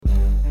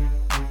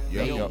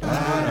Yo.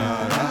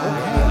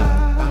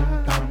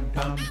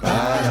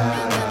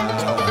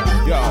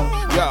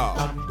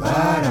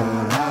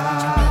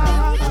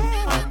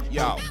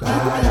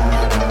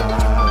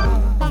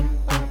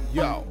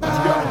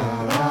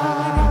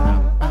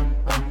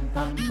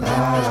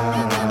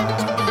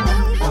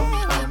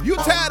 You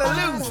tired of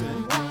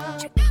losing?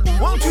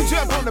 Won't you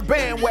jump on the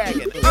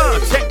bandwagon?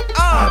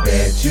 I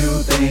bet you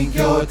think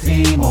your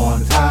team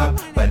on top,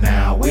 but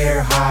now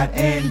we're hot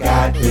and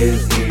got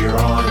this here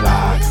on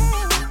lock.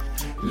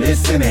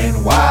 Listen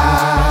and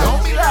watch.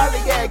 Don't be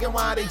lollygagging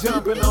while they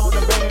jumping on the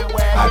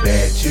bandwagon. I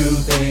bet you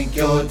think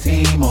your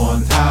team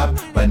on top,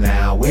 but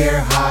now we're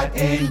hot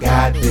and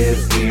got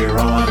this here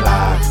on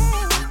lock.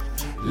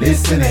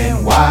 Listen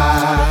and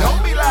watch.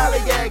 Don't be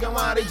lollygagging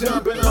while they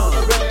jumping on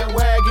the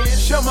bandwagon.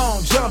 Come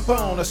on, jump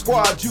on a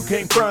squad you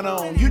can't front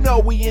on. You know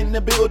we in the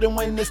building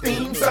when this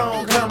theme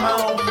song come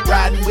on.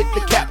 Riding with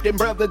the captain,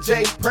 brother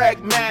J,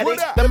 pragmatic,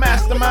 the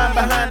mastermind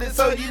behind it,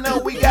 so you know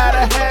we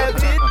gotta have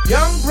it.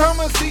 Young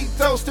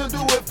Promosito still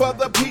do it for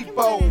the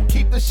people.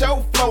 Keep the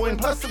show flowing,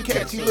 plus some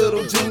catchy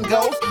little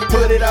jingles.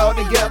 Put it all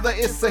together,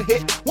 it's a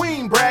hit. We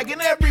ain't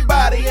bragging,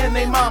 everybody and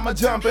they mama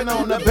jumping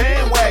on the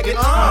bandwagon.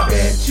 I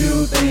bet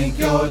you think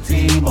your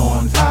team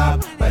on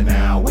top, but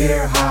now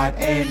we're hot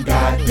and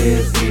got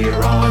this here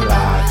on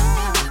lock.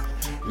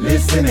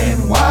 Listen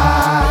and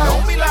watch.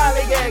 Don't be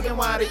lollygagging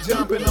while they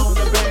jumping on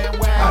the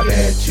bandwagon. I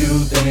bet you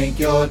think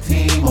your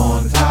team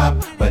on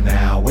top, but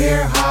now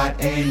we're hot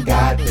and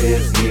got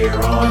this here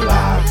on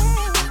lock.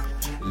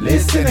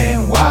 Listen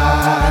and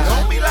watch.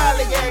 Don't be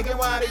lollygagging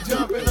while they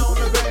jumping on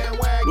the bandwagon.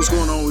 What's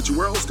going on with your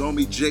world? It's gonna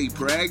be J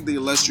Prag, the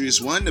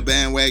illustrious one, the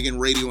bandwagon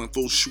radio in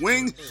full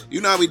swing. You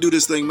know how we do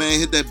this thing, man.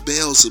 Hit that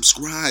bell,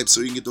 subscribe,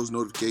 so you can get those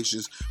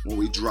notifications when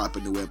we drop a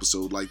new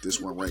episode like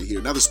this one right here.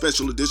 Another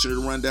special edition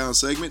of the Rundown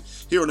segment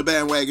here on the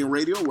Bandwagon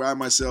Radio, where I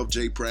myself,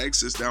 J Prag,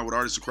 sits down with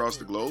artists across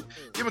the globe,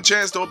 give them a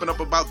chance to open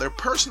up about their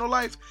personal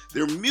life,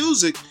 their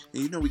music,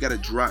 and you know we gotta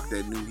drop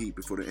that new heat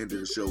before the end of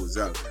the show is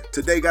out.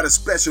 Today got a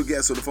special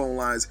guest on the phone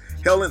lines,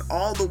 hailing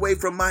all the way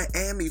from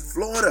Miami,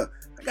 Florida.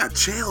 I got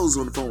Chelzzz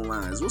on the phone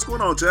lines. What's going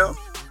on, Chelzzz?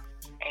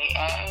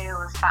 Hey,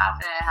 what's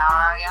poppin'? How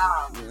are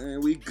y'all? Man,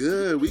 we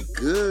good.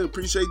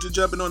 Appreciate you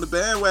jumping on the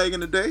bandwagon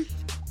today.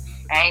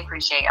 I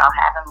appreciate y'all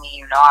having me.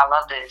 You know I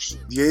love this.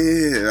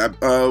 Yeah,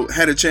 I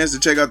had a chance to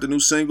check out the new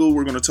single.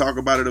 We're going to talk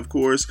about it, of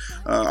course.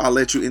 I'll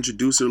let you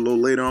introduce it a little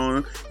later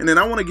on. And then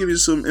I want to give you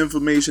some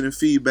information and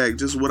feedback,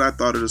 just what I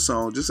thought of the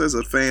song, just as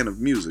a fan of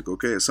music,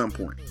 okay, at some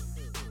point.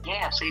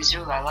 Yeah, please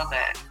do. I love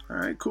that. All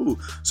right, cool.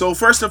 So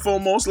first and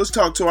foremost, let's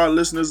talk to our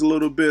listeners a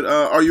little bit.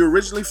 Are you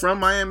originally from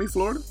Miami,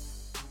 Florida?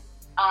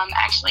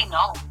 Actually,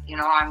 no. You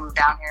know, I moved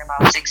down here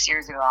about 6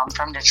 years ago. I'm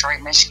from Detroit,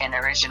 Michigan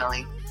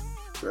originally.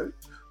 Okay.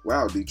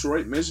 Wow,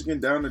 Detroit, Michigan,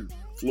 down to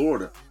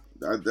Florida.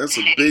 That's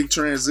a big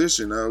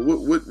transition.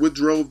 What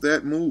drove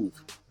that move?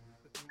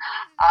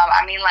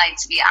 I mean, like,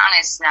 to be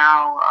honest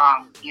now,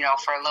 you know,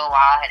 for a little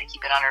while I had to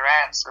keep it under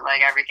wraps, but,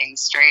 like, everything's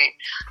straight.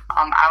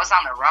 I was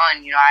on the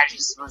run, you know, I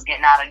just was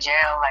getting out of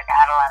jail. Like, I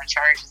had a lot of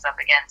charges up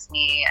against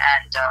me,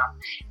 and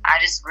I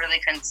just really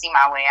couldn't see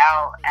my way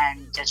out.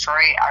 And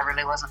Detroit, I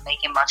really wasn't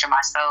making much of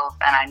myself,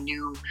 and I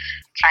knew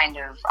kind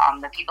of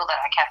the people that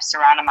I kept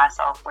surrounding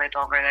myself with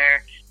over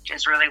there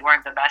just really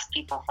weren't the best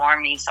people for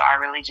me, so I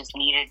really just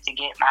needed to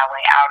get my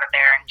way out of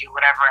there and do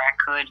whatever I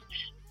could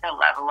to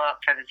level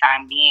up for the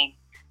time being.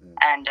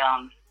 And,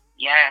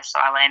 yeah, so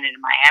I landed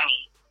in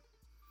Miami.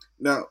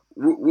 Now,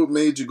 what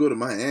made you go to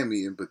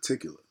Miami in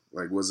particular?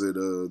 Like, was it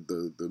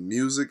the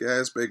music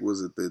aspect?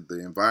 Was it the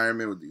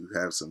environment? Did you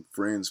have some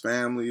friends,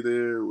 family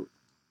there?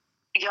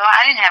 Yo,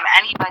 I didn't have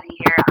anybody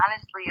here.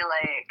 Honestly,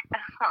 like,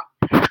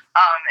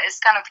 it's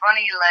kind of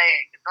funny,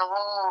 like, the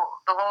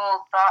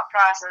whole thought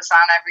process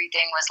on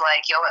everything was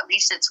like, yo, at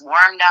least it's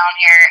warm down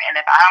here, and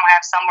if I don't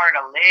have somewhere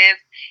to live,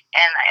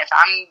 and if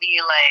I'm gonna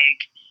be, like,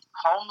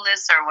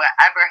 homeless or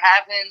whatever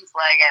happens,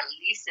 like, at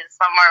least it's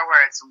somewhere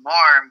where it's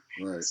warm.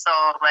 Right. So,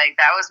 like,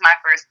 that was my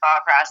first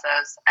thought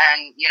process.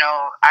 And, you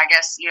know, I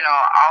guess, you know,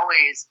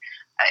 always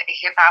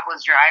hip-hop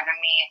was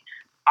driving me.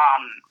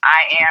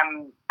 I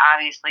am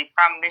obviously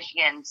from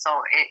Michigan,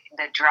 so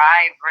the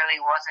drive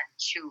really wasn't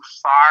too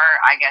far,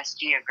 I guess,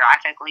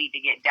 geographically to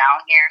get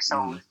down here,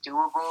 so it was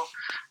doable.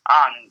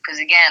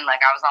 Because, again,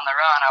 like, I was on the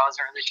run, I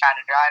wasn't really trying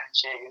to drive and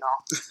shit, you know?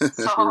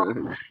 So,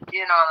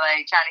 you know,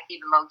 like, trying to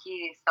keep it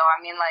low-key. So,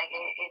 I mean, like,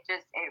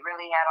 it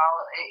really had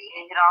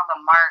it hit all the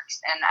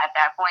marks, and at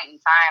that point in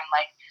time,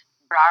 like,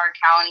 Broward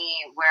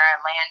County, where I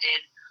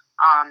landed,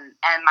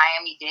 and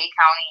Miami-Dade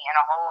County in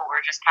a whole were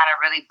just kind of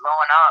really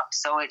blowing up.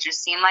 So it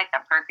just seemed like the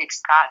perfect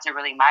spot to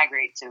really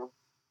migrate to.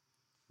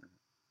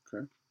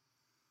 Okay.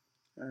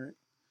 All right.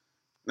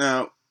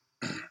 Now,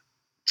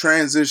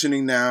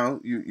 transitioning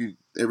now, you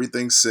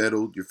everything's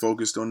settled. You're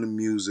focused on the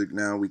music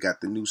now. We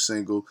got the new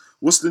single.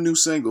 What's the new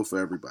single for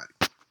everybody?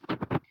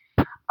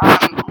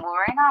 Well,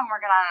 right now I'm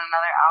working on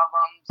another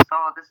album, so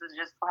this is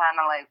just kind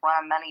of like one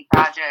of many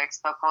projects.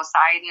 But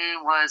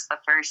Poseidon was the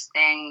first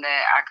thing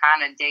that I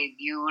kind of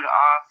debuted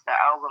off the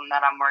album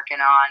that I'm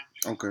working on.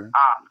 Okay.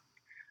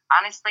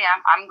 honestly,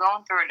 I'm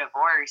going through a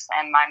divorce,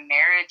 and my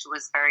marriage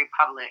was very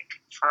public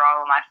for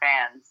all of my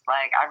fans.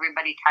 Like,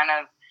 everybody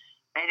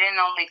they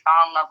didn't only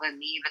fall in love with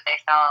me, but they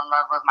fell in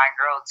love with my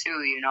girl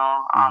too, you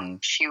know.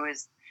 She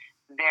was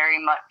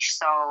very much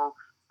so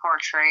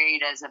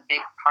portrayed as a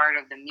big part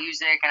of the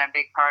music and a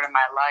big part of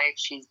my life.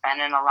 She's been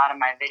in a lot of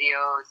my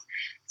videos.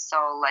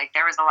 So, like,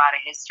 there was a lot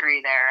of history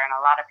there, and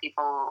a lot of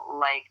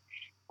people, like,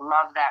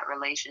 love that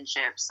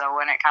relationship. So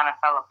when it kind of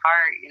fell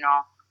apart, you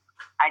know,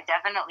 I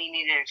definitely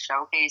needed to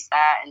showcase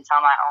that and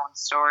tell my own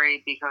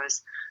story because,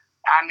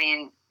 I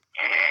mean,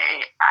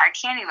 I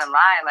can't even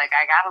lie. Like,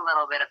 I got a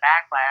little bit of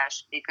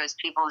backlash because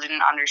people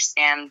didn't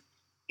understand,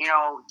 you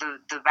know,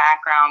 the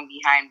background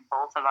behind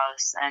both of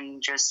us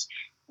and just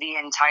the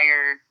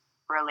entire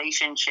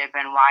relationship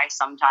and why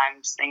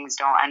sometimes things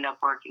don't end up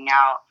working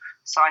out.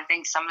 So I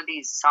think some of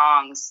these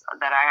songs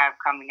that I have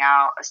coming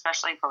out,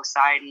 especially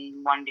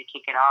Poseidon, one to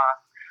kick it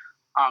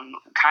off,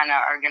 kind of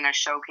are going to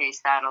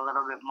showcase that a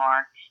little bit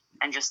more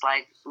and just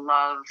like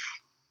love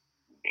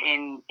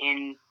in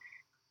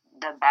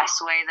the best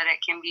way that it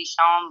can be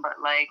shown,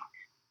 but like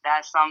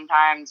that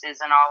sometimes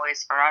isn't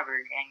always forever,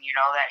 and you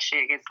know that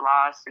shit gets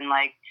lost and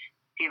like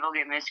people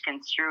get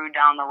misconstrued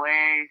down the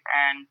way,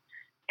 and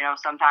you know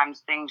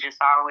sometimes things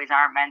just always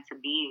aren't meant to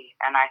be.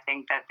 And I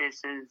think that this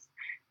is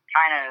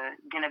kind of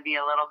going to be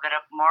a little bit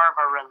of more of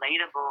a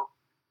relatable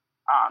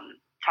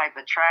type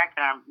of track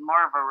and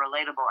more of a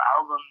relatable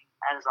album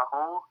as a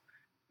whole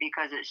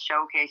because it's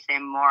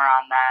showcasing more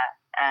on that.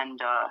 And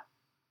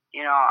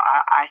you know,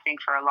 I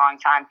think for a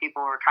long time people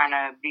were kind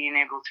of being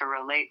able to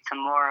relate to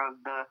more of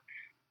the,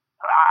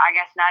 I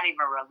guess not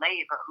even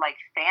relate, but like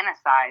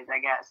fantasize, I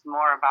guess,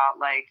 more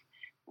about like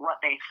what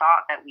they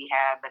thought that we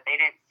had, but they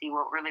didn't see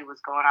what really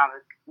was going on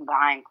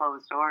behind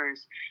closed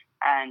doors.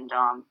 And,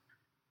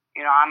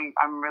 you know,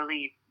 I'm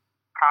really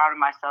proud of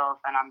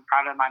myself and I'm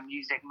proud of my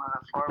music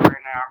moving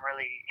forward. And I'm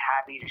really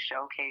happy to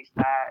showcase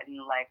that and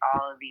like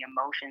all of the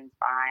emotions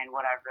behind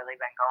what I've really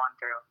been going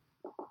through.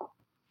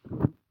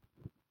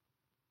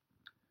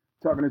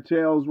 Talking to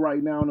Chelzzz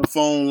right now on the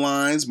phone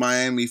lines,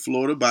 Miami,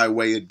 Florida, by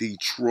way of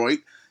Detroit.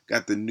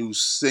 Got the new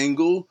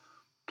single,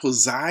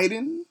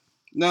 Poseidon.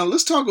 Now,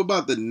 let's talk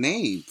about the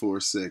name for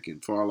a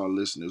second for all our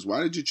listeners.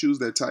 Why did you choose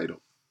that title?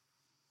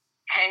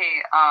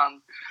 Hey, I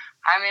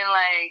mean,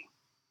 like,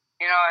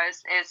 you know,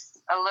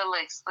 it's a little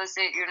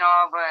explicit, you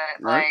know,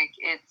 but right. Like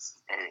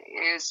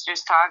it's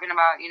just talking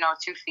about, you know,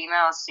 two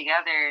females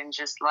together and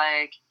just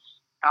like,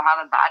 you know,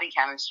 how the body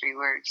chemistry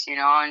works, you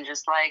know, and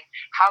just like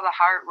how the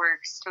heart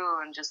works too,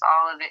 and just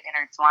all of it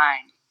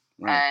intertwined.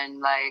 Right. And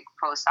like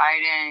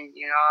Poseidon,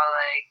 you know,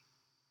 like,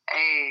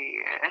 hey,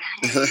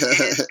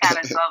 it's kind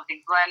of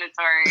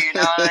self-explanatory, you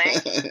know,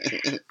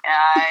 like,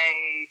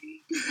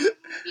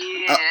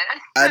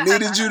 I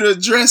needed you to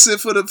address it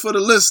for the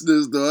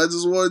listeners, though. I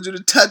just wanted you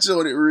to touch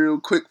on it real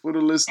quick for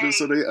the listeners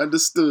so they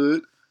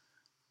understood.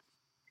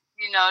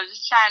 You know,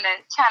 just trying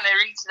to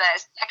reach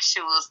that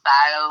sexual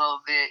side a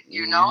little bit,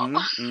 you know?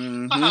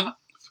 Mm-hmm.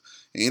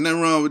 Ain't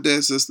nothing wrong with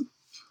that, sister.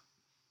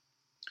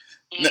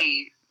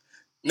 Hey,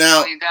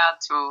 now, you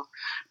got to.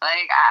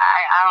 Like,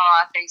 I don't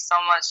know, I think so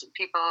much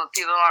people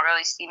don't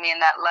really see me in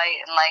that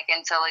light and, like,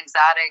 until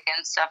exotic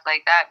and stuff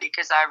like that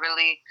because I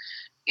really,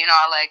 you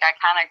know, like, I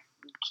kind of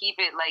keep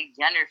it, like,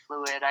 gender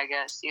fluid, I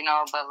guess, you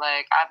know? But,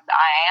 like,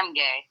 I am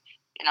gay,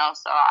 you know?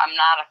 So I'm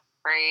not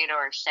afraid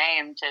or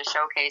ashamed to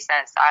showcase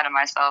that side of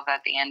myself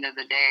at the end of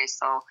the day.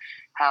 So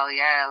hell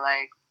yeah,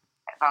 like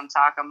if I'm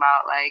talking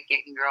about like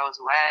getting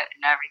girls wet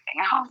and everything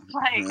else,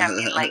 like I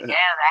mean, like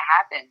yeah, that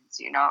happens,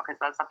 you know, because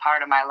that's a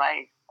part of my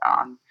life.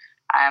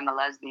 I am a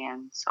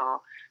lesbian,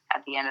 so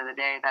at the end of the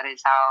day, that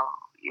is how,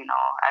 you know,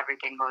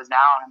 everything goes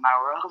down in my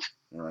world.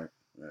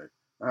 Right.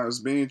 I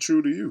was being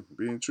true to you,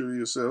 being true to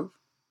yourself.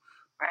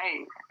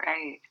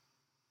 Right.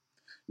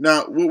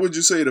 Now, what would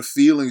you say the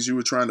feelings you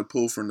were trying to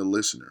pull from the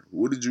listener?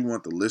 What did you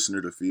want the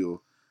listener to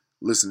feel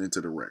listening to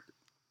the record?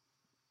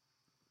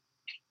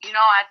 You know,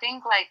 I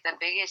think like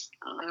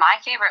my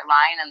favorite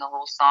line in the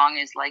whole song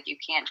is like, you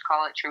can't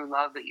call it true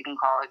love, but you can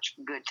call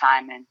it good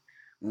timing.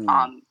 You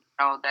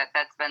know,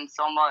 that's been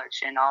so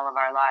much in all of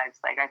our lives.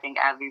 Like, I think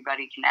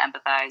everybody can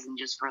empathize and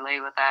just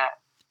relate with that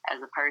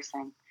as a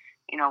person,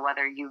 you know,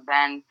 whether you've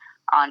been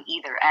on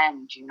either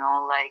end, you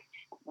know, like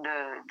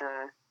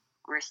the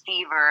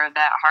receiver of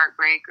that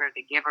heartbreak or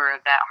the giver of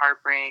that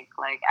heartbreak,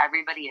 like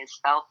everybody has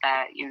felt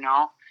that, you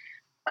know,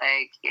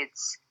 like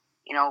it's,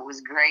 you know, it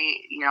was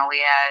great, you know, we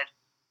had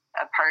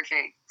a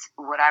perfect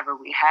whatever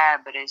we had,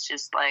 but it's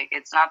just like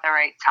it's not the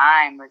right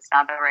time, it's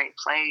not the right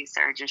place,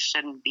 or it just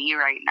shouldn't be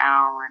right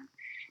now. And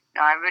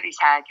you know, everybody's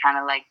had kind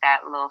of like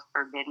that little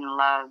forbidden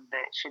love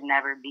that should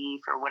never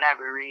be for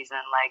whatever reason,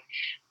 like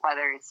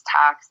whether it's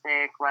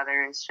toxic,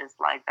 whether it's just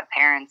like the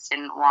parents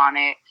didn't want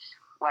it,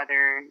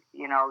 whether,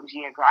 you know,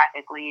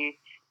 geographically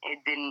it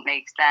didn't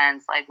make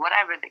sense, like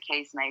whatever the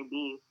case may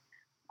be.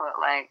 But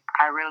like,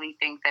 I really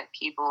think that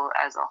people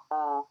as a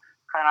whole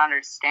could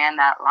understand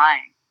that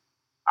line,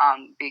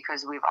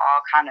 because we've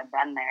all kind of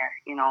been there,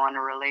 you know, in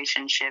a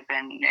relationship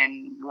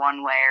in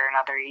one way or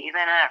another,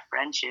 even in a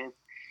friendship,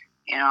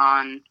 you know,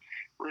 and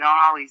we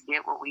don't always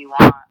get what we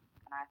want.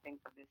 And I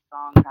think that this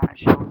song kind of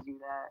shows you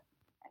that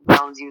and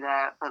tells you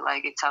that, but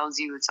like it tells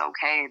you it's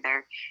okay.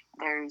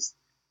 There's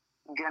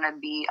gonna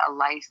be a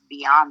life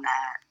beyond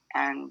that,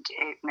 and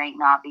it may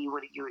not be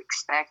what you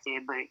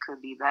expected, but it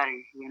could be better,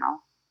 you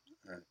know.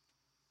 Right.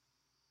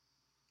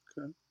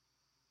 Okay.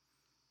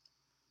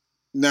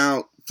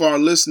 Now, for our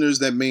listeners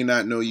that may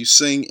not know, you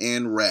sing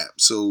and rap.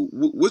 So,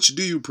 which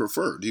do you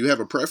prefer? Do you have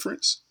a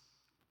preference?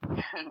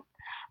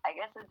 I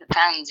guess it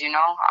depends, you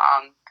know.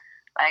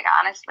 Like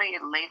honestly,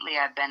 lately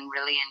I've been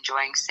really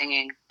enjoying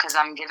singing because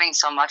I'm giving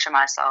so much of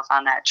myself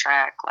on that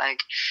track. Like,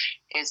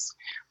 it's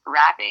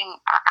rapping.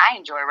 I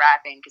enjoy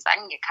rapping because I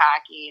can get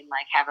cocky and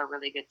like have a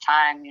really good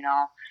time, you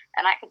know.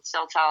 And I could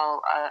still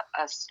tell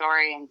a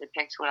story and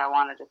depict what I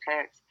want to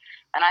depict.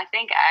 And I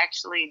think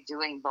actually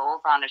doing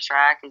both on a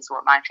track is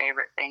what my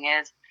favorite thing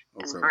is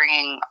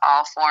bringing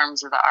all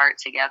forms of the art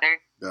together.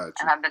 Gotcha.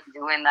 And I've been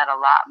doing that a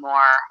lot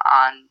more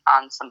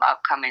on some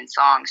upcoming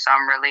songs. So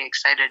I'm really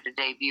excited to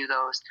debut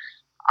those.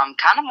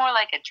 Kind of more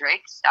like a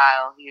Drake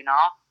style, you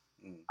know?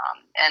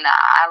 And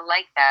I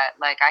like that.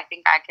 Like, I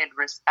think I could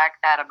respect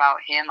that about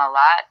him a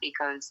lot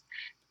because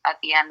at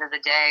the end of the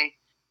day,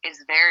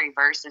 it's very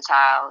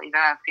versatile. Even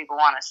if people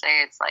want to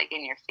say it's like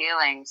in your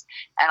feelings,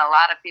 and a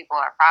lot of people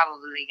are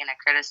probably going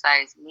to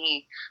criticize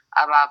me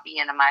about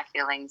being in my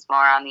feelings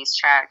more on these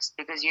tracks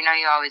because you know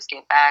you always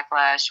get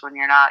backlash when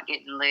you're not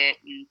getting lit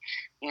and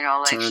you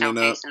know like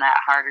showcasing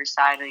that harder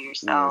side of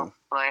yourself. Yeah.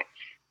 But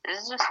this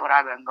is just what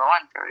I've been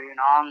going through, you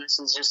know, and this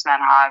has just been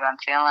how I've been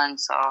feeling.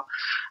 So,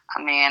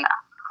 I mean,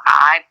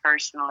 I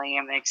personally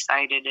am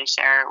excited to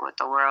share it with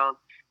the world,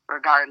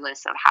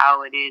 regardless of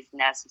how it is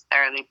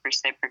necessarily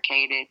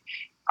reciprocated,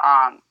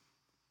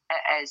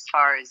 as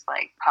far as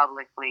like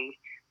publicly.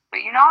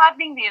 But you know, I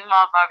think these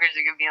motherfuckers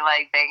are gonna be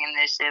like banging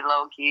this shit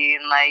low key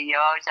and like, yo,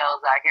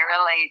 Chelzzz, I can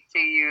relate to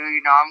you.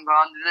 You know, I'm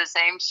going through the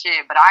same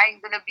shit, but I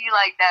ain't gonna be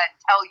like that and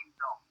tell you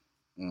so.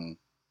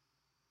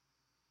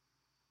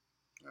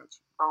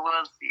 But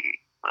we'll see.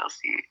 We'll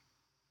see.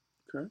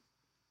 Okay.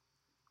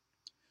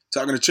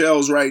 Talking to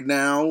Chelzzz right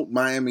now,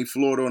 Miami,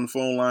 Florida, on the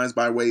phone lines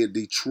by way of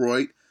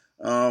Detroit.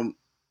 Matter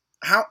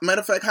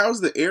of fact,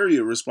 how's the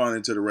area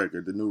responding to the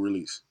record, the new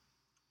release?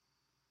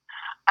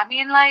 I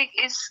mean, like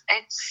it's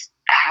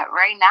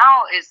right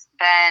now it's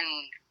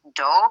been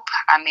dope.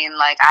 I mean,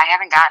 like I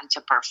haven't gotten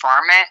to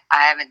perform it.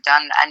 I haven't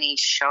done any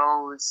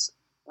shows.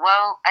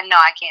 Well, no,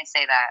 I can't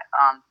say that.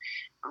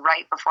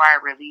 Right before I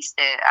released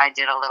it, I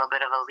did a little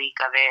bit of a leak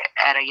of it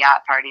at a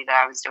yacht party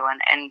that I was doing,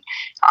 and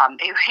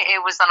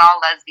it was an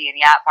all lesbian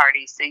yacht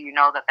party, so you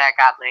know that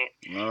got lit.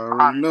 I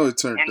already know it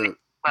turned up.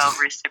 Well,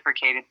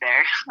 reciprocated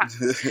there.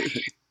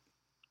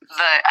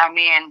 But I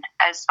mean,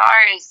 as far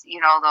as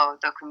you know,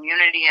 the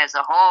community as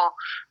a whole,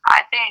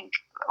 I think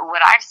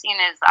what I've seen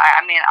is,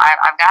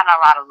 I've gotten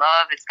a lot of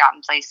love. It's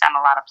gotten placed on a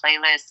lot of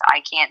playlists.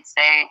 I can't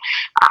say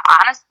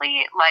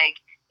honestly,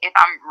 like. If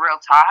I'm real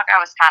talk,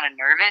 I was kind of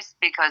nervous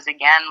because,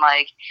 again,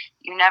 like,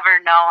 you never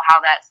know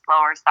how that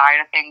slower side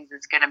of things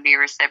is going to be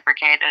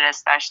reciprocated,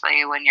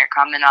 especially when you're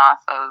coming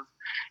off of,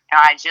 you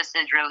know, I just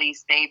did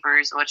release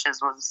Vapors, which was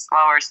a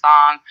slower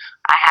song.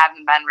 I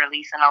haven't been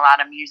releasing a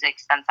lot of music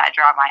since I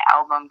dropped my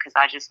album because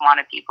I just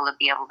wanted people to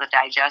be able to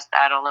digest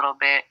that a little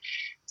bit.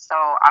 So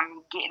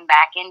I'm getting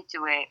back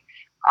into it.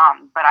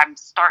 But I'm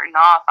starting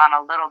off on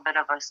a little bit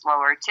of a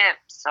slower tip.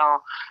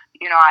 So,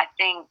 you know, I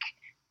think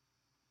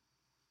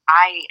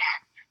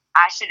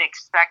I should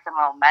expect the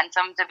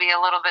momentum to be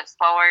a little bit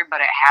slower, but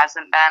it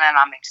hasn't been, and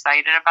I'm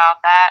excited about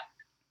that.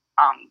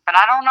 But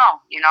I don't know.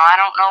 You know, I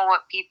don't know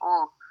what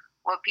people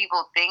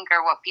think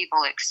or what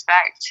people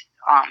expect.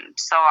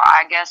 So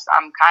I guess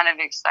I'm kind of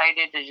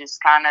excited to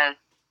just kind of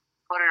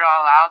put it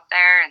all out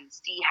there and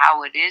see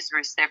how it is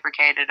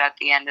reciprocated at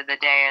the end of the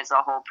day as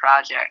a whole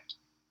project.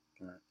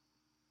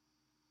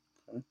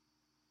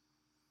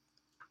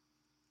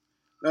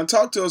 Now,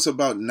 talk to us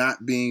about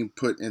not being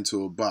put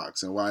into a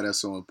box and why that's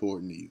so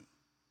important to you.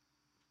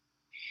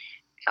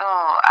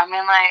 Oh, I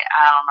mean, like,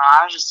 I don't know.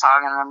 I was just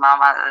talking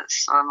about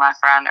this with my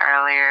friend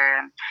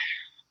earlier, and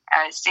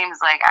it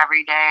seems like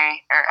every day,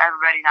 or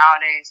everybody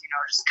nowadays, you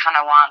know, just kind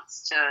of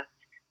wants to.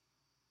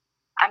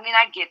 I mean,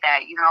 I get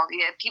that, you know,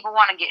 people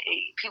want to get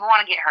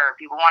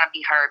hurt. People want to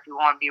be hurt. People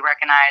want to be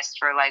recognized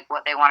for like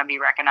what they want to be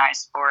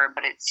recognized for.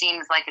 But it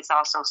seems like it's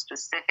also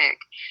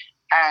specific,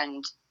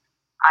 and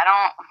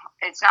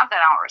it's not that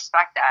I don't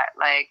respect that.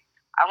 Like,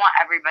 I want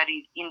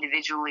everybody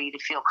individually to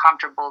feel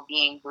comfortable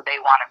being who they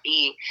want to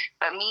be.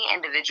 But me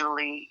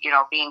individually, you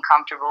know, being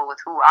comfortable with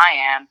who I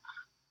am,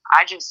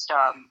 I just,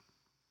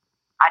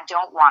 I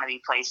don't want to be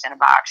placed in a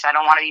box. I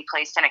don't want to be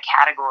placed in a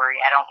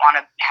category. I don't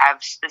want to have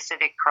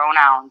specific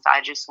pronouns.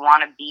 I just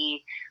want to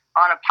be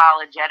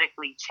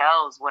unapologetically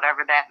Chelzzz,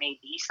 whatever that may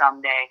be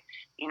someday.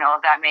 You know,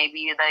 if that may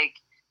be like,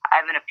 I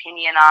have an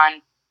opinion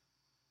on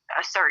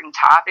a certain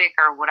topic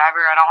or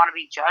whatever. I don't want to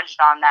be judged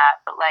on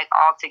that, but like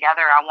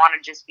altogether, I want to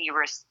just be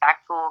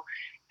respectful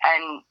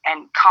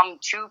and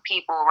come to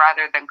people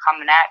rather than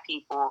coming at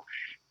people,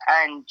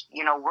 and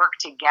you know, work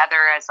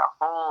together as a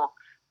whole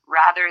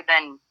rather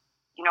than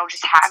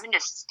just having to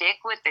stick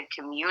with the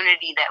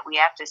community that we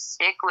have to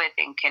stick with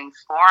and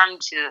conform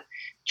to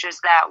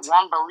just that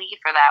one belief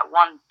or that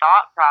one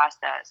thought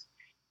process.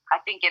 I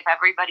think if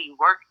everybody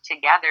worked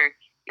together,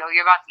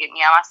 you're about to get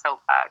me on my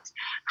soapbox.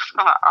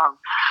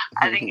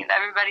 I think if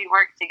everybody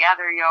worked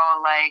together,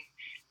 like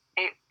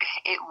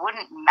it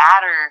wouldn't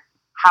matter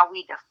how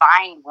we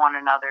defined one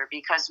another,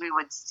 because we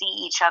would see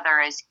each other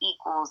as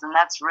equals, and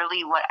that's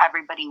really what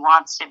everybody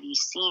wants to be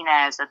seen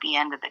as at the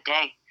end of the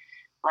day.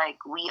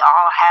 Like, we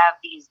all have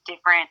these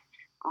different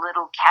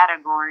little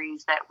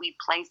categories that we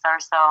place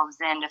ourselves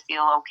in to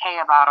feel okay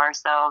about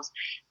ourselves,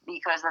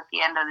 because at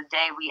the end of the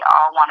day, we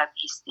all want to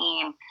be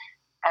seen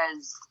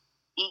as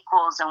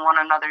equals in one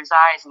another's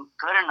eyes and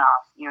good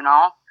enough,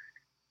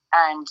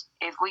 And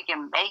if we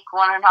can make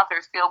one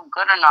another feel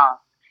good enough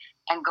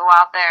and go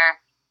out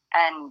there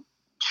and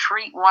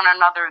treat one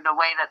another the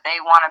way that they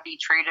want to be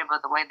treated,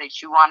 but the way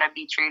that you want to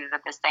be treated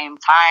at the same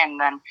time,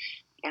 then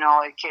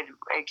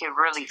it could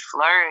really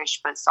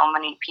flourish. But so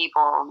many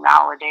people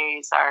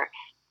nowadays are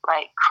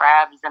like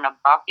crabs in a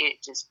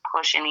bucket, just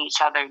pushing each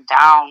other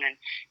down and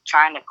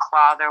trying to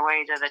claw their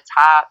way to the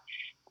top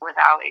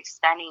without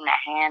extending a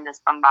hand to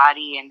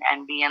somebody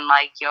and being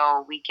like,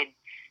 yo, we could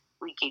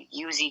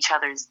use each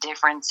other's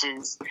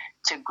differences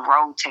to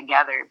grow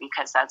together,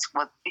 because that's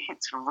what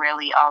it's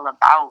really all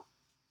about.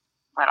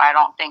 But I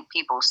don't think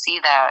people see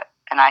that,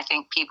 and I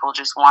think people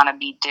just want to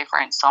be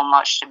different so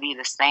much to be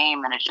the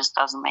same, and it just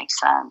doesn't make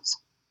sense.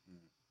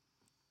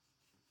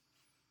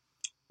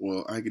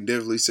 Well, I can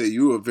definitely say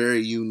you are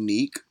very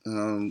unique.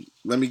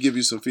 Let me give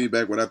you some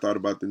feedback what I thought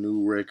about the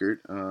new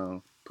record,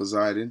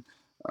 Poseidon.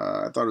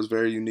 I thought it was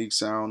very unique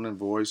sound and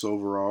voice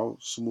overall,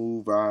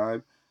 smooth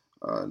vibe,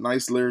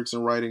 nice lyrics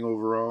and writing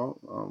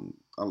overall.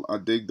 I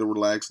dig the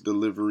relaxed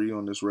delivery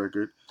on this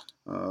record.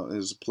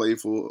 It's a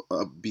playful,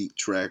 upbeat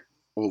track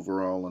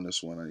overall on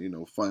this one.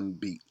 Fun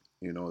beat,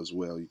 as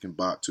well. You can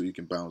bop to, you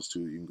can bounce to,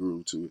 you can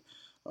groove to it.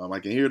 I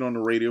can hear it on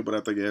the radio, but I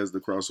think it has the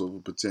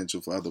crossover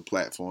potential for other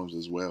platforms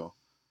as well.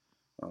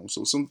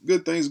 So some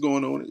good things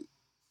going on.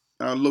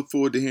 I look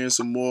forward to hearing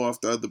some more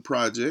off the rest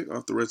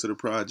of the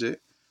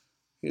project.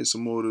 Hear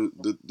some more of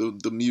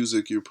the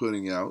music you're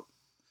putting out.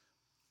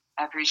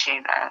 I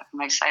appreciate that.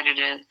 I'm excited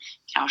to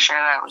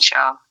share that with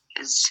y'all.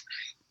 It's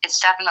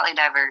definitely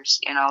diverse.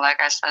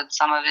 Like I said,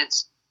 some of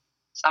it's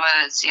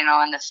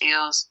in the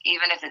feels.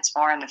 Even if it's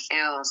more in the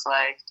feels,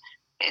 like,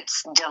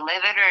 it's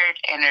delivered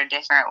in a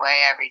different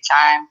way every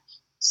time.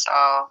 So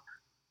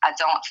I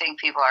don't think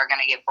people are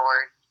going to get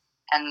bored.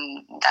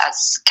 And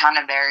that's kind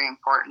of very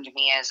important to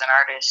me as an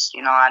artist.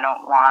 I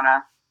don't want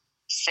to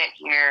sit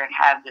here and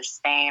have the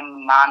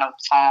same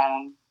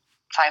monotone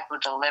type of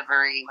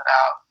delivery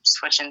without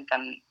switching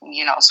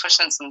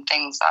some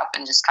things up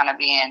and just kind of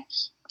being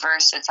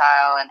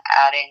versatile and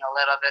adding a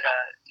little bit of,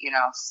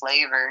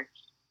 flavor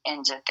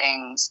into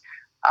things.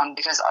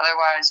 Because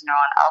otherwise, an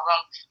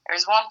album,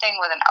 there's one thing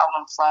with an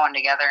album flowing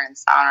together and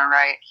sounding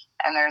right,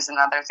 and there's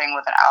another thing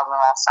with an album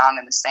all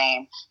sounding the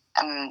same.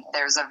 And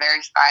there's a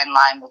very fine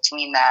line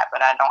between that,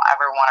 but I don't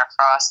ever want to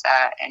cross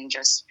that and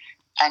just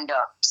end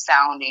up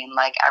sounding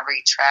like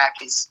every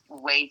track is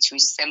way too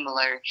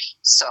similar.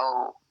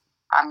 So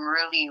I'm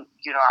really,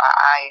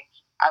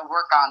 I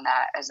work on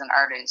that as an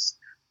artist,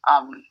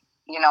 and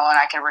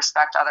I can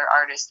respect other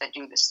artists that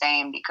do the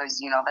same, because,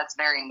 that's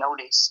very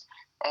noticed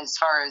as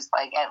far as,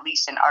 like, at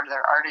least in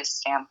other artist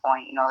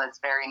standpoint, that's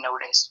very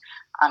noticed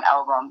on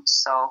albums.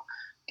 So,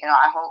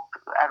 I hope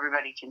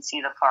everybody can see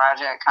the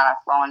project kind of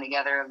flowing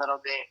together a little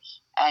bit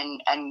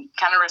and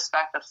kind of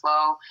respect the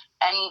flow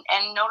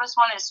and notice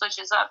when it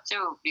switches up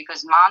too,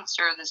 because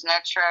Monster, this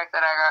next track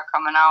that I got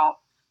coming out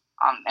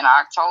in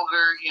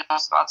October,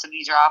 it's about to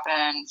be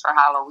dropping for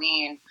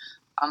Halloween.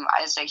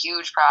 It's a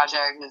huge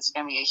project. It's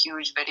going to be a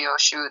huge video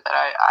shoot that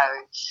I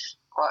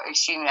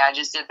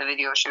just did the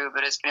video shoot,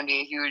 but it's going to be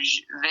a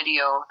huge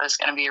video that's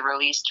going to be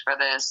released for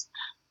this.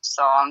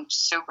 So I'm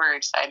super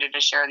excited to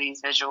share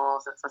these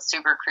visuals. It's a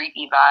super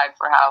creepy vibe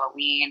for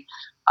Halloween.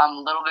 A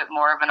little bit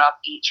more of an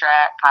upbeat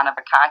track, kind of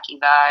a cocky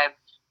vibe.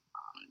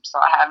 So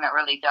I haven't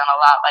really done a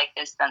lot like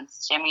this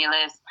since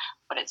Stimulus,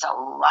 but it's a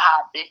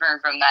lot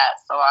different from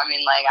that. So, I'm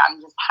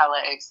just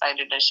hella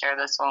excited to share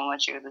this one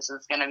with you. This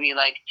is going to be,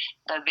 like,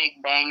 the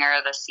big banger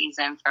of the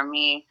season for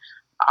me.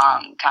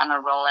 Kind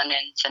of rolling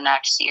into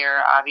next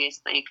year,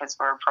 obviously, because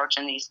we're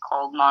approaching these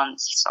cold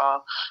months. So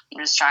I'm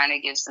just trying to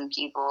give some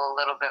people a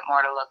little bit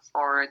more to look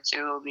forward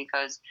to,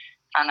 because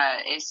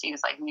it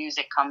seems like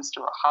music comes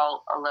to a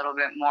halt a little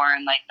bit more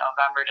in, like,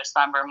 November,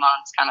 December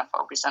months, kind of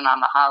focusing on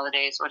the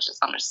holidays, which is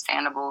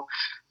understandable.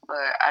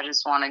 But I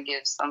just want to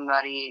give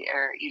somebody,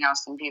 or,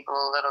 some people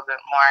a little bit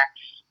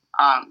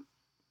more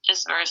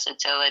just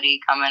versatility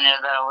coming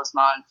into those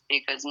months,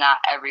 because not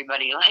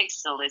everybody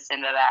likes to listen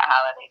to that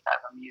holiday type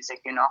of music,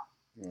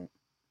 Yeah.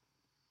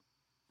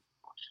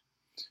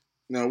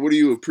 Now, what do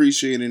you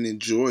appreciate and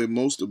enjoy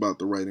most about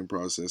the writing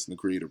process and the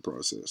creative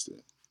process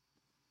then?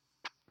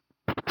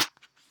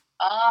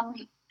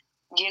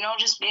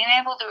 Just being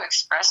able to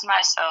express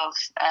myself,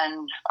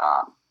 and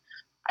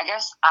I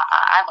guess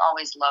I've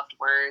always loved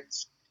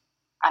words.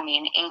 I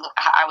mean,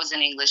 I was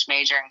an English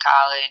major in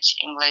college.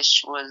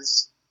 English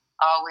was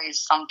always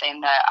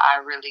something that I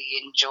really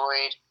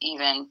enjoyed.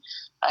 Even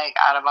like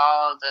out of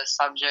all the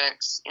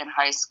subjects in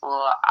high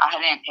school, I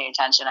didn't pay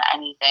attention to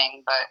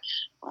anything, but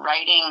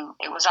writing,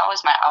 it was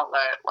always my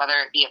outlet, whether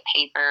it be a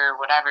paper or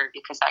whatever,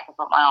 because I could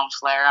put my own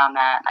flair on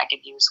that, and I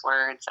could use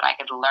words and I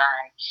could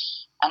learn.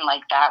 And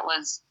like that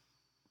was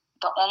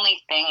the only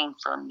thing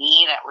for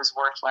me that was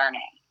worth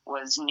learning,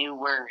 was new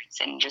words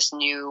and just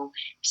new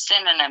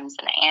synonyms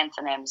and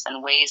antonyms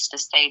and ways to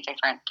say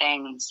different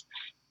things.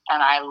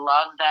 And I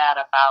love that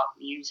about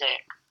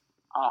music.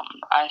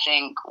 I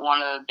think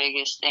one of the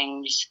biggest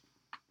things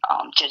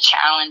to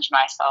challenge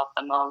myself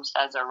the most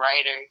as a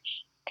writer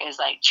is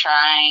like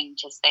trying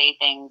to say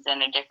things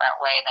in a different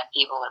way than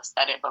people have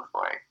said it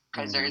before.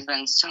 Because there's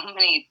been so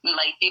many,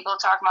 like, people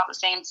talking about the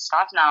same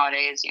stuff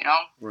nowadays, you know?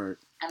 Right.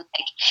 And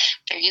like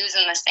they're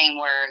using the same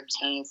words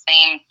and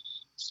same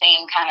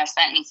kind of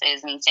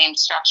sentences and same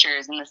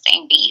structures and the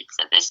same beats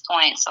at this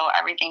point. So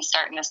everything's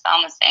starting to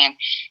sound the same,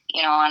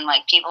 you know, and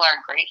like people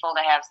are grateful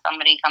to have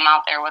somebody come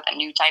out there with a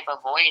new type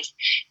of voice,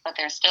 but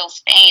they're still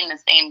saying the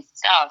same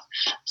stuff.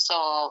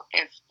 So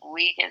if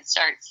we could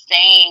start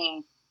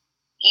saying,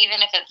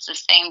 even if it's the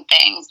same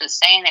things, but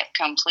saying it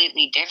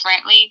completely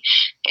differently,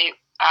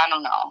 I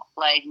don't know,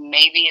 like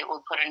maybe it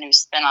will put a new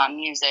spin on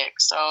music.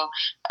 So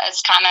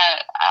that's kind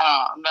of,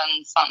 I don't know,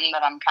 been something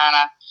that I'm kind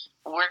of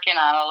working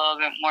on a little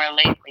bit more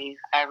lately.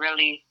 I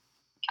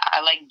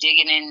like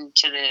digging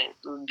into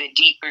the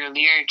deeper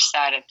lyric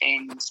side of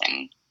things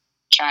and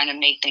trying to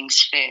make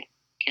things fit,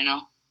 you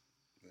know?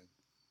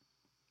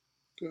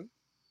 Okay.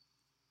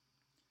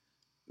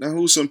 Now,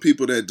 who's some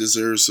people that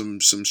deserve some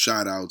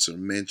shout outs or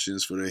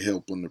mentions for their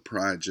help on the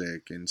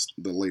project and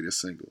the latest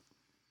single?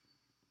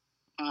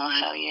 Oh,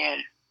 hell yeah.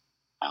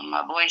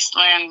 My boy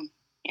Slim,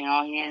 you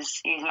know,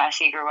 he's my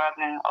secret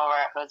weapon over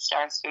at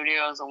Hoodstar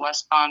Studios in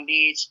West Palm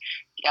Beach.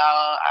 Y'all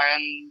are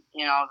in,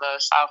 you know, the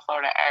South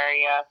Florida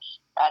area.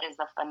 That is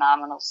a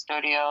phenomenal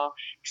studio.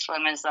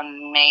 Slim is the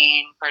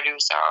main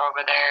producer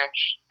over there,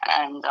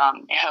 and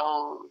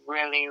he'll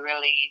really,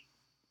 really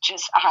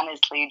just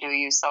honestly do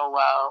you so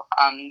well,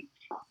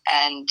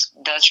 and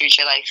they'll treat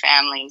you like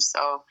family.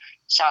 So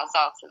shouts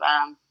out to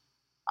them.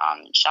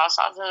 Shouts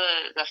out to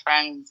the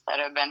friends that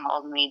have been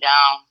holding me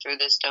down through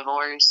this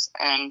divorce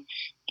and,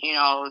 you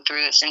know,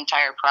 through this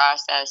entire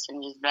process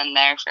and just been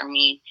there for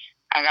me.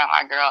 I got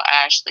my girl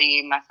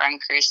Ashley, my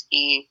friend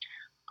Christy,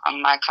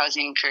 my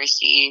cousin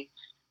Christy,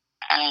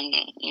 and,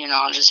 you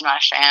know, just my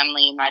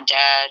family, my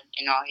dad.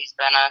 You know, he's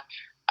been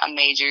a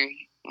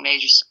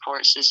major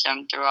support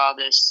system through all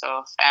this.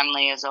 So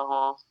family as a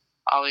whole,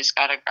 always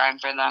got to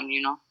grind for them,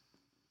 you know.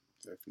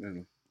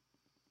 Definitely.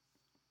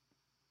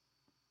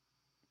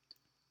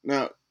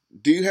 Now,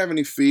 do you have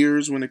any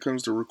fears when it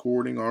comes to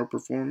recording or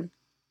performing?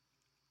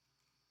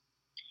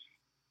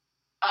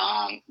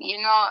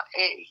 You know,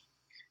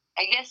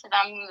 I guess if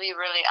I'm gonna be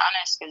really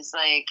honest, because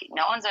like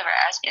no one's ever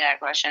asked me that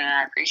question, and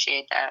I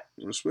appreciate that.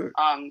 Respect.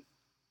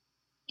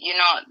 You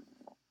know,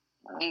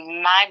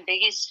 my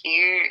biggest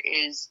fear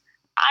is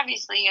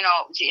obviously, you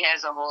know,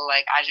 as a whole,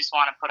 like I just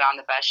want to put on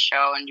the best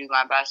show and do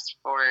my best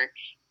for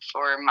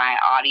my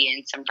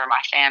audience and for my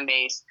fan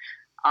base.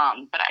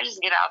 But I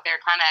just get out there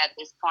kind of at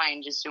this point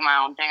and just do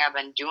my own thing. I've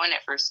been doing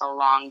it for so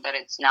long that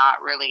it's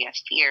not really a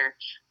fear.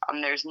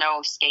 There's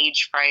no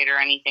stage fright or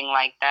anything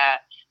like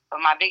that.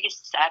 But my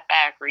biggest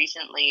setback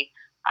recently,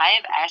 I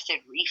have acid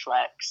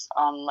reflux,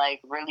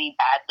 like really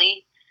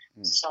badly.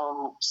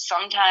 So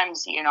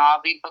sometimes, you know,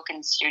 I'll be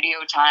booking studio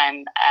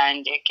time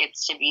and it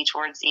gets to be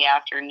towards the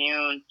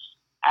afternoon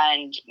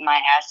and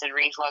my acid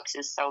reflux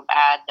is so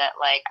bad that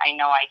like I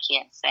know I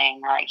can't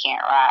sing or I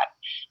can't rap.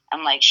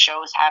 And like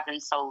shows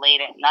happen so late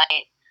at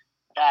night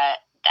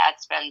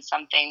that's been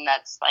something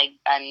that's like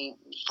been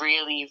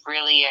really,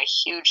 really a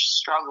huge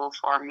struggle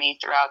for me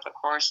throughout the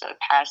course of the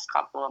past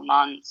couple of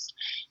months.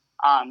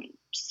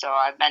 So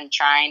I've been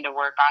trying to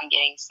work on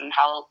getting some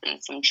help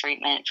and some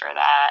treatment for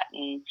that.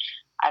 And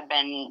I've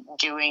been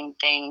doing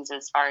things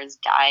as far as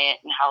diet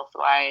and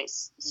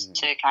health-wise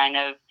to kind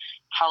of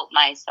help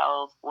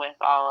myself with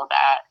all of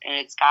that. And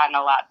it's gotten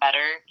a lot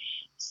better.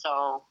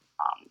 So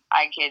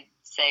I could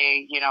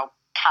say, you know,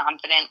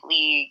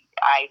 confidently,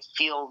 I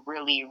feel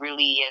really,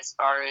 really, as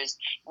far as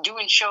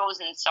doing shows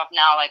and stuff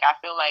now, like I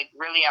feel like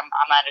really I'm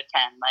at a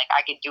 10. Like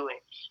I could do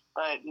it.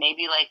 But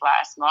maybe like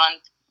last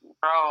month,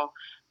 bro,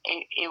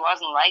 it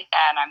wasn't like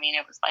that. I mean,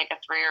 it was like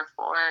a 3 or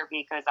 4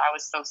 because I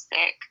was so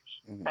sick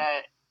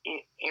that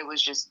it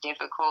was just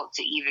difficult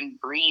to even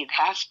breathe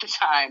half the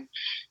time.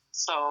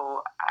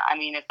 So, I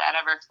mean, if that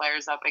ever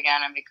flares up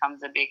again and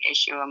becomes a big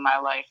issue in my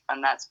life,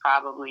 then that's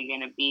probably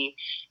going to be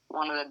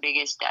one of the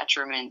biggest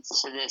detriments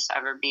to this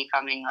ever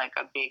becoming like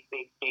a big,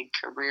 big, big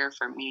career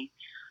for me.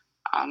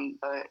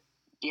 But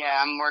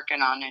yeah, I'm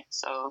working on it.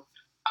 So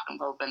I'm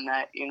hoping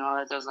that, you know,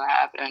 that doesn't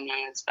happen.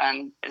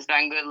 And it's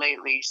been good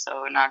lately.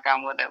 So knock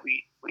on wood that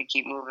we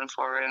keep moving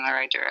forward in the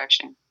right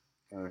direction.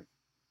 All right.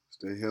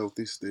 Stay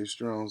healthy, stay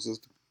strong,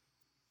 sister.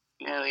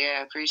 Hell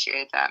yeah,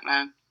 appreciate that,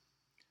 man.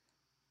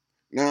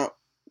 Now,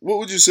 What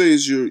would you say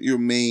is your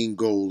main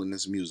goal in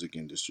this music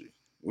industry?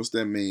 What's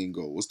that main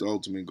goal? What's the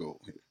ultimate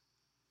goal here?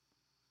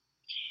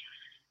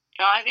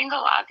 I think a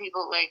lot of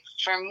people, like,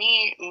 for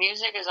me,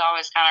 music has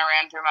always kind of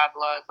ran through my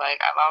blood. Like,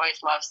 I've always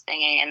loved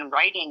singing, and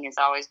writing has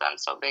always been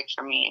so big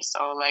for me.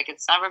 So, like,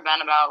 it's never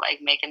been about, like,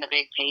 making the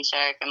big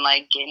paycheck and,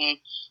 like,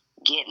 getting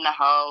the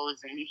hoes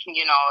and,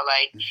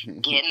 like,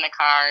 getting the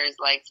cars.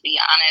 Like, to be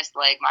honest,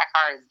 like, my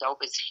car is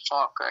dope as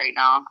fuck right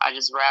now. I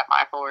just wrapped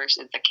my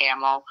Porsche. It's a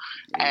camo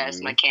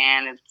as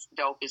Macan. It's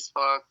dope as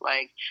fuck.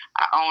 Like,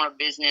 I own a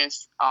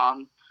business.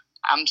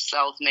 I'm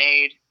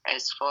self-made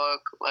as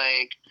fuck.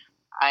 Like,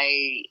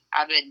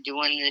 I've been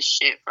doing this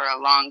shit for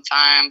a long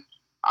time,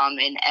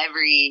 in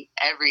every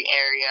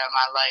area of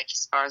my life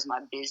as far as my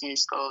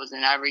business goes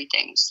and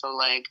everything. So,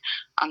 like,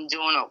 I'm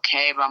doing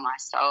okay by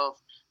myself.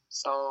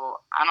 So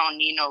I don't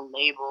need no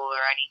label or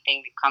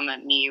anything to come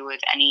at me with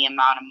any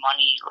amount of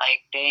money.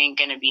 Like, they ain't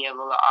gonna be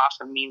able to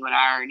offer me what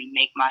I already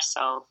make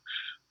myself.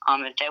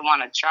 If they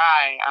want to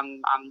try,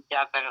 I'm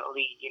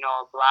definitely,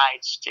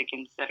 obliged to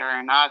consider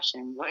an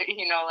option. But,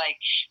 like,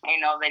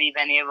 ain't nobody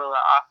been able to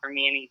offer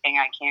me anything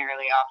I can't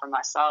really offer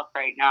myself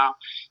right now.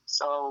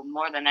 So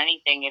more than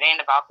anything, it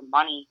ain't about the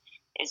money.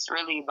 It's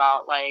really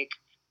about, like,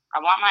 I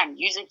want my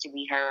music to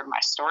be heard, my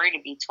story to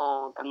be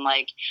told, and,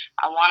 like,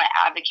 I want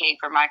to advocate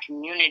for my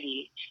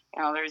community.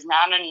 There's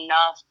not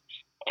enough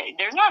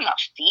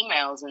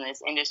females in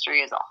this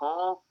industry as a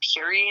whole,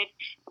 period,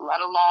 let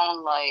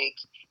alone, like,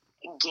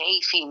 gay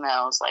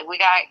females. Like, we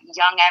got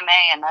Young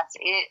M.A. and that's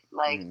it.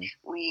 Like,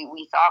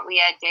 we thought we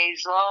had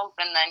Dej Loaf,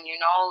 and then,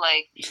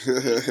 like,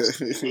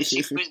 she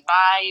was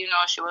bi,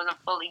 she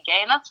wasn't fully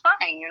gay, and that's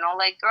fine,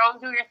 like, girl,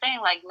 do your thing.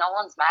 Like, no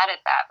one's mad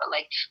at that. But,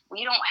 like,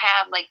 we don't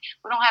have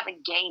a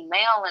gay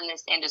male in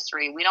this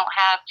industry. We don't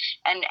have,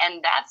 and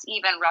that's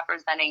even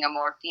representing a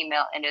more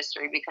female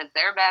industry, because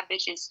they're bad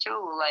bitches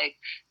too. Like,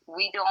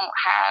 we don't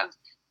have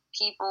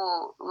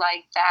people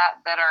like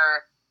that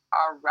are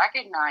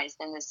recognized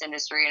in this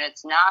industry. And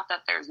it's not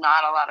that there's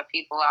not a lot of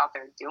people out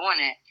there doing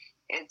it.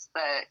 It's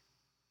that,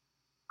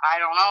 I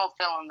don't know,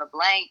 fill in the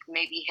blank.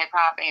 Maybe hip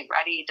hop ain't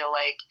ready to,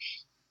 like,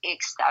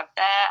 accept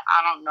that.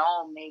 I don't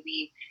know.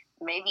 Maybe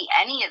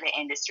any of the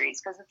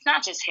industries, because it's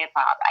not just hip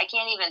hop. I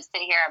can't even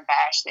sit here and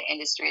bash the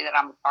industry that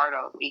I'm a part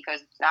of,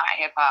 because it's not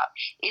hip hop.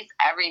 It's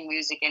every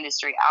music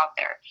industry out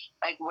there.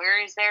 Like,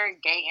 where is there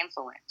gay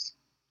influence?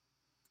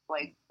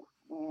 Like,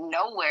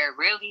 nowhere,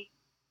 really.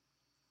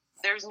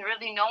 There's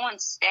really no one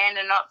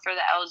standing up for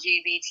the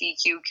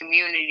LGBTQ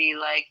community.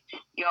 Like,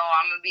 I'm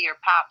going to be your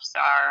pop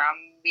star. I'm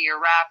going to be your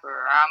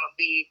rapper. I'm going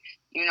to be,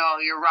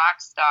 your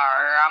rock star.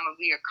 Or I'm going to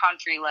be your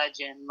country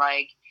legend.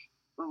 Like,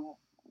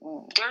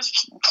 there's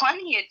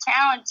plenty of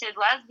talented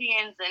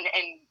lesbians and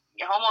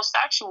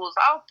homosexuals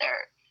out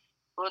there.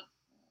 But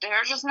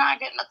they're just not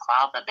getting the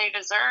clout that they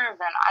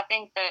deserve. And I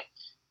think that,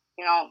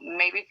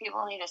 maybe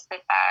people need to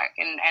sit back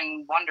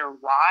and wonder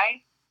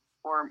why.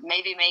 Or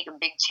maybe make a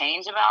big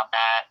change about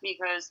that,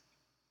 because,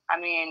 I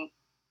mean,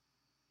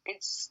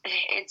 it's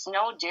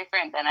no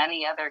different than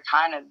any other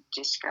kind of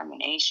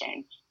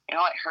discrimination. It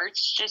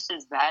hurts just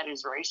as bad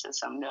as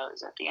racism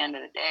does at the end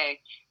of the day.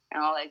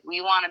 Like,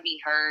 we want to be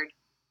heard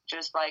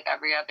just like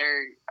every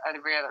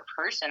other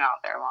person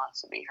out there wants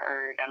to be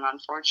heard. And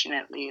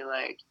unfortunately,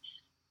 like,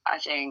 I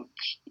think,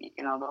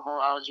 the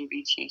whole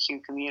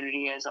LGBTQ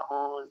community as a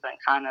whole has been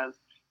kind of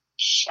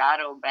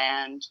shadow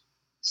banned,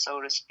 so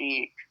to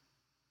speak.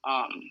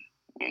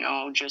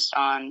 Just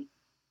on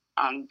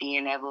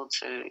being able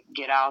to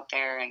get out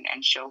there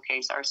and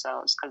showcase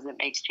ourselves, because it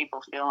makes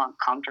people feel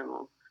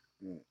uncomfortable.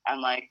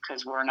 And, like,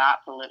 because we're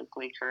not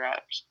politically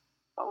correct.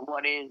 But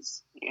what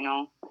is,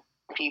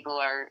 people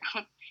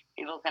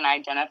can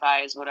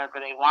identify as whatever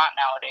they want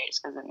nowadays,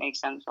 because it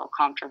makes them feel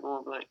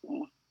comfortable. But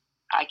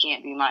I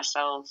can't be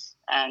myself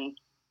and,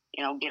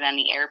 get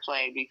any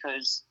airplay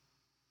because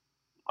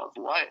of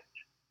what?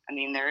 I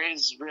mean, there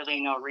is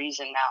really no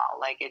reason now.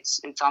 Like,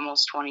 it's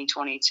almost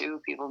 2022.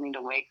 People need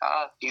to wake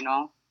up,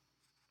 Yeah.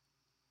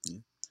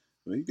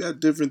 Well, you got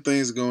different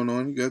things going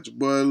on. You got your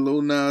boy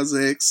Lil Nas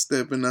X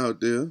stepping out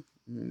there.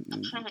 I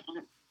know.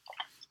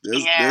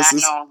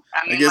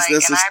 I guess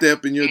that's a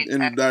step in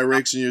the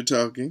direction you're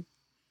talking.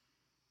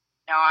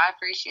 No, I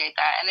appreciate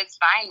that, and it's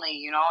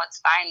finally, it's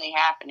finally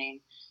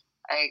happening.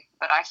 Like,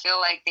 but I feel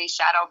like they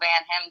shadow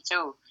ban him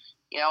too.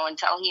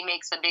 Until he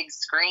makes a big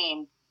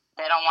scream,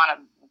 they don't want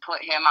to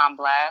put him on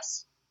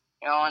blast,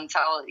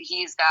 until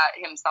he's got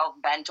himself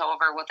bent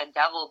over with a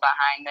devil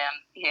behind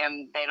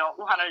him. They don't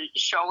want to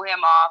show him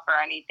off or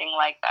anything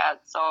like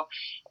that. So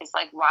it's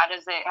like, why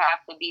does it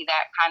have to be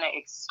that kind of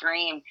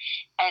extreme?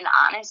 And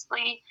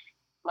honestly,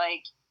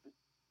 like,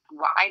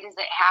 why does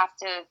it have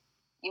to,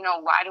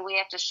 why do we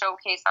have to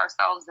showcase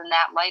ourselves in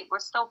that light? We're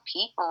still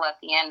people at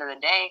the end of the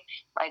day.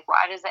 Like,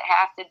 why does it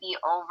have to be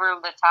over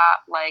the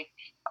top? Like,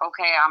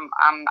 okay,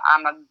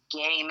 I'm a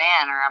gay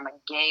man or I'm a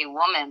gay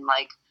woman.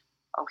 Like,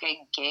 okay,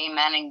 gay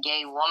men and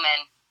gay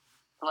women,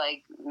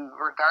 like,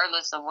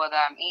 regardless of what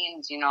that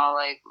means,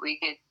 like, we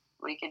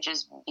could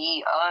just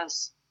be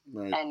us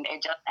Right. And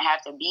it doesn't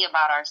have to be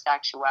about our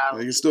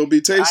sexuality. It can still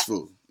be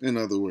tasteful, in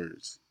other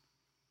words.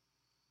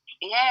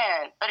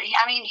 Yeah, but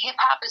I mean, hip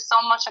hop is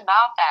so much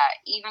about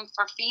that, even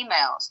for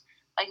females.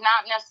 Like,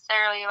 not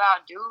necessarily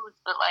about dudes,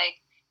 but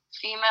like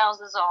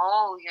females as a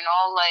whole, you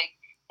know, like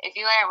if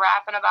you ain't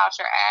rapping about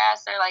your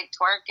ass or like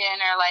twerking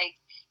or like,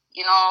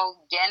 you know,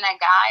 getting a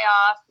guy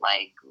off,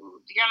 like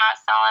you're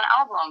not selling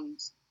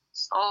albums.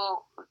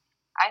 So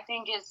I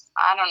think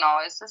I don't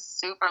know, it's a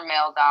super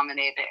male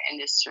dominated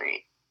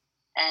industry.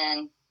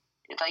 And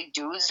like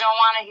dudes don't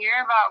want to hear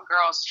about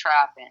girls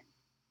trapping.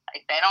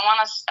 Like they don't want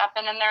to step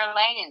in their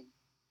lane.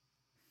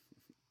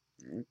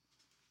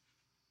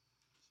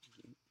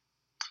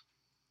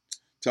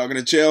 Talking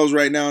to Chelzzz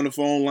right now on the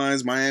phone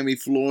lines, Miami,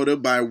 Florida,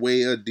 by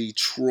way of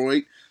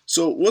Detroit.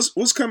 So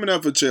what's coming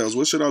up for Chelzzz?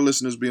 What should our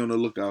listeners be on the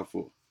lookout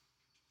for?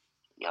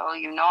 Yo,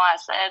 you know I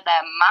said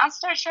that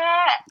monster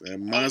track. That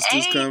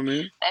monster's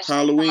coming. That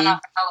Halloween. Coming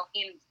out for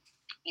Halloween.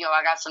 Yo,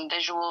 I got some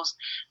visuals.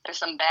 There's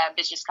some bad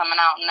bitches coming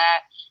out in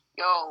that.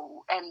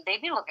 Yo, and they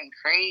be looking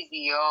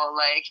crazy, yo.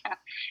 Like,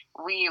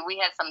 we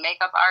had some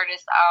makeup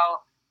artists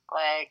out.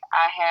 Like,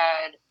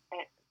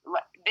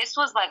 this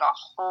was like a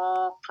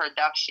whole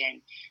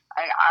production.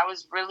 I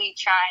was really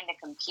trying to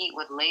compete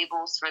with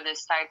labels for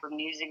this type of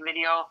music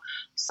video.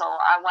 So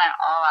I went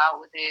all out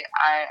with it.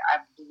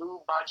 I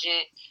blew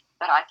budget,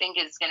 but I think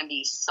it's going to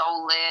be so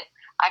lit.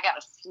 I got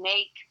a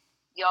snake.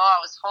 Yo,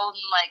 I was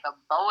holding like a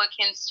boa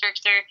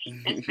constrictor.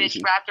 This bitch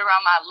wrapped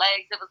around my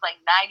legs. It was like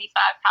 95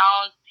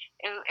 pounds.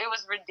 It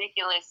was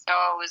ridiculous. So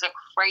it was a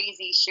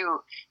crazy shoot.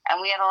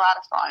 And we had a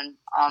lot of fun.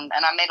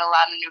 And I made a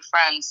lot of new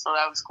friends. So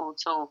that was cool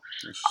too.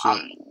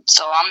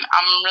 So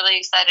I'm really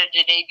excited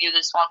to debut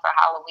this one for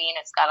Halloween.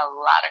 It's got a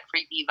lot of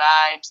creepy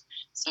vibes,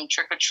 some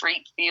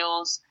trick-or-treat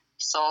feels.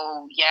 So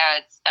yeah,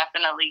 it's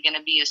definitely going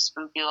to be a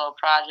spooky little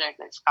project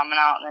that's coming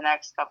out in the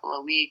next couple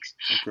of weeks.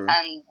 Okay.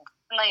 And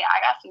like, I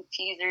got some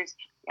teasers.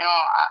 You know,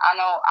 I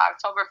know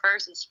October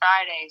 1st is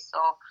Friday,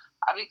 so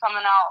I'll be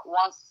coming out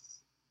once,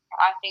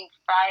 I think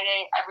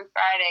every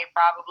Friday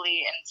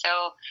probably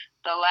until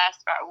the last,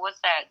 what's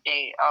that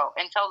date? Oh,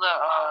 until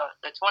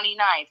the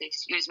 29th,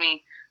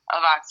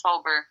 of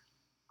October.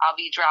 I'll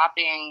be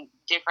dropping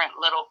different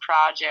little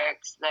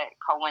projects that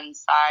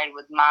coincide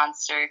with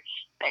Monster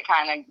that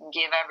kind of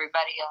give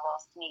everybody a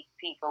little sneak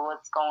peek of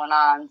what's going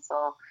on.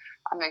 So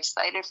I'm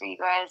excited for you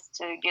guys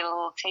to get a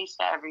little taste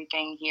of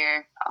everything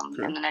here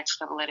in the next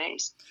couple of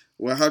days.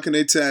 Well, how can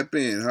they tap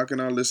in? How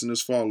can our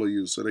listeners follow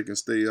you so they can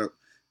stay up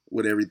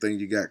with everything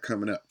you got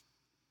coming up?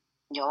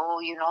 Yo,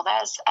 you know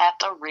that's at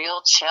The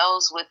Real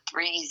Chelzzz with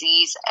 3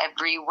 Z's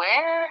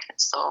everywhere.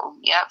 So,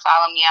 yeah,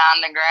 follow me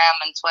on the gram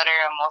and Twitter.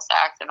 I'm most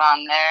active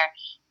on there.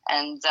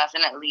 And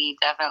definitely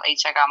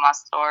check out my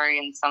story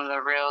and some of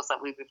the reels that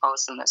we'll be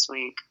posting this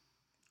week.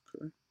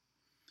 Okay.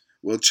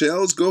 Well,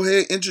 Chelzzz, go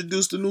ahead,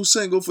 introduce the new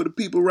single for the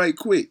people right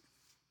quick.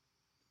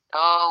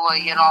 Oh, well,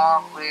 you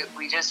know,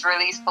 we just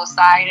released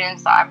Poseidon,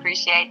 so I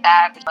appreciate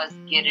that. Let's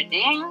get it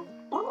in.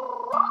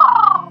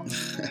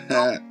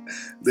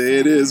 There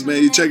it is,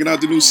 man. You're checking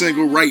out the new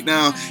single right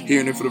now,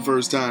 hearing it for the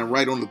first time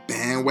right on the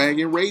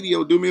Bandwagon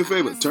Radio. Do me a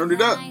favor, turn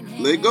it up,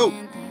 let it go.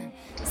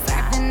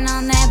 Surfing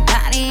on that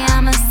body,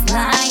 I'm a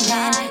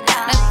sliding.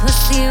 Got a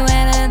pussy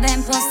wetter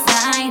than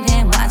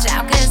Poseidon. Watch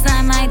out, cause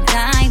I might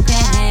dive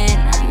in.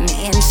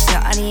 Me and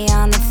Shorty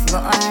on the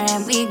floor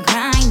and we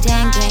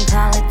grinding. Can't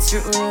call it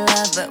true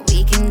love, but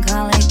we can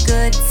call it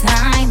good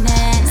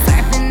timing.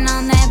 Surfing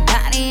on that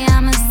body,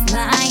 I'm a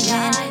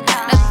sliding.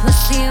 Got a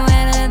pussy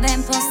wetter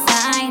than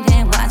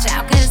Poseidon. Watch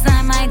out, cause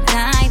I might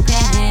dive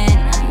in.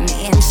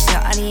 Me and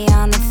Shorty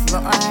on the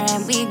floor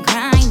and we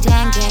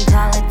grinding. Can't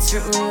call it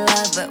true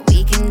love, but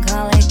we can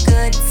call it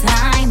good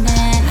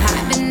timing.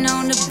 I've been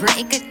known to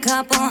break a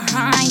couple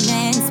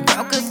hymens.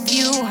 Broke a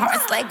few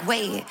hearts like,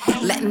 wait,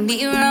 let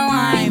me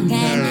rewind.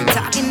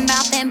 Talking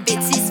about them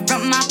bitches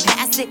from my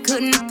past that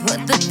couldn't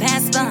put the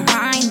past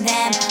behind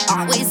them.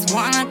 Always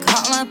wanna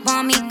call up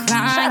on me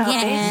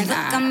crying.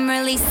 Look, I'm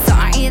really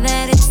sorry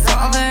that it's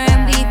over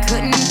and we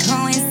couldn't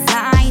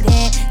coincide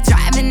it.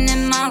 Driving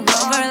in my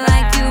Rover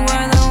like you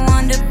were the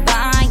one to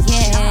buy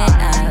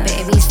it.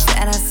 Baby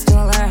said I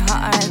stole her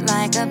heart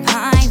like a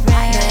pirate,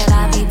 but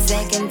I'll be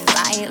taking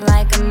flight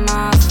like a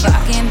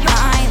motherfucking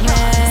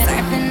pilot.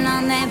 Surfing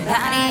on that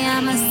body,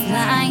 I'm a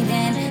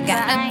sliding.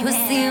 Got a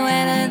pussy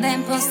wetter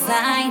than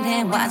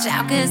Poseidon. Watch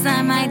out, cause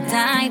I might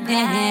dive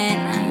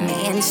in. Me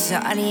and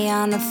Shorty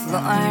on the floor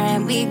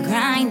and we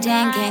grinding.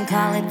 Can't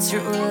call it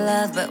true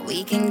love, but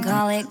we can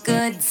call it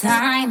good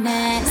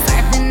timing.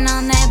 Surfing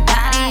on that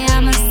body,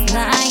 I'm a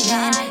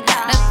sliding.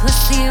 Got a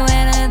pussy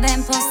wetter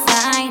than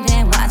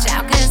Poseidon. Watch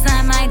out, cause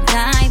I might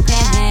dive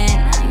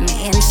in.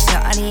 Me and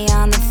Shorty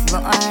on the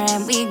floor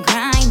and we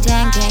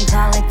grinding. Can't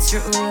call it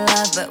true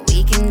love, but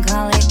we can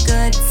call it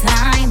good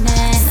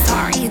timing.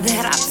 Sorry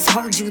that I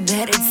told you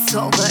that it's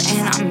over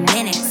and I'm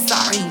in it.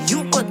 Sorry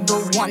you were the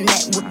one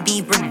that would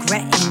be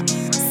regretting.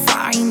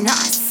 Sorry, not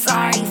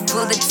sorry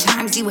for the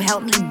times you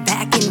held me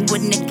back and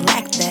would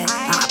neglect that.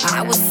 I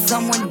I was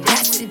someone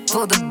destined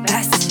for the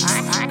best.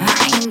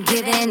 I ain't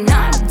giving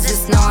up,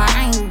 just know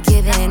I ain't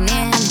giving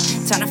in.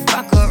 Tryna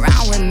fuck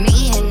around with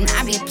me and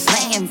I be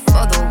playing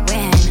for the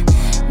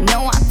win.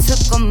 No, I took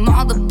them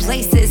all the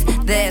places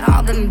that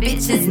all them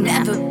bitches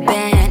never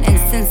been. And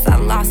since I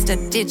lost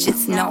her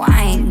digits, no,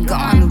 I ain't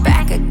going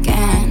back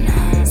again.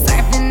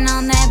 Surfing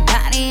on that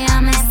body,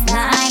 I'm a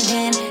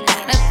sliding.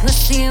 Got a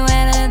pussy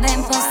wetter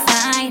than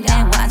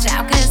Poseidon. Watch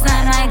out, cause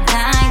I might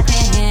dive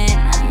in.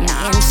 Me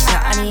and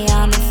shorty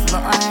on the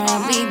floor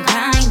and we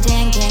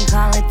grinding. Can't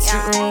call it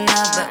true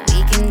love, but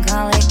we can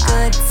call it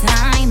good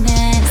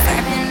timing.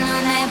 Surfing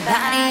on that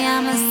body,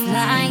 I'm a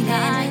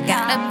sliding.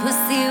 Got a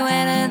pussy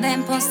wetter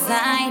than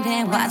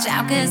Poseidon. Watch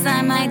out, cause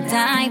I might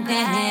dive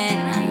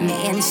in. Me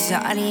and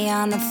shorty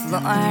on the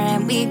floor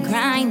and we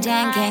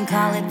grinding. Can't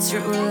call it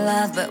true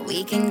love, but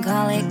we can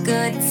call it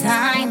good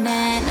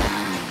timing.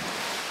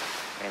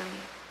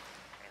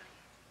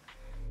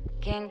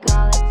 Can't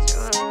call it true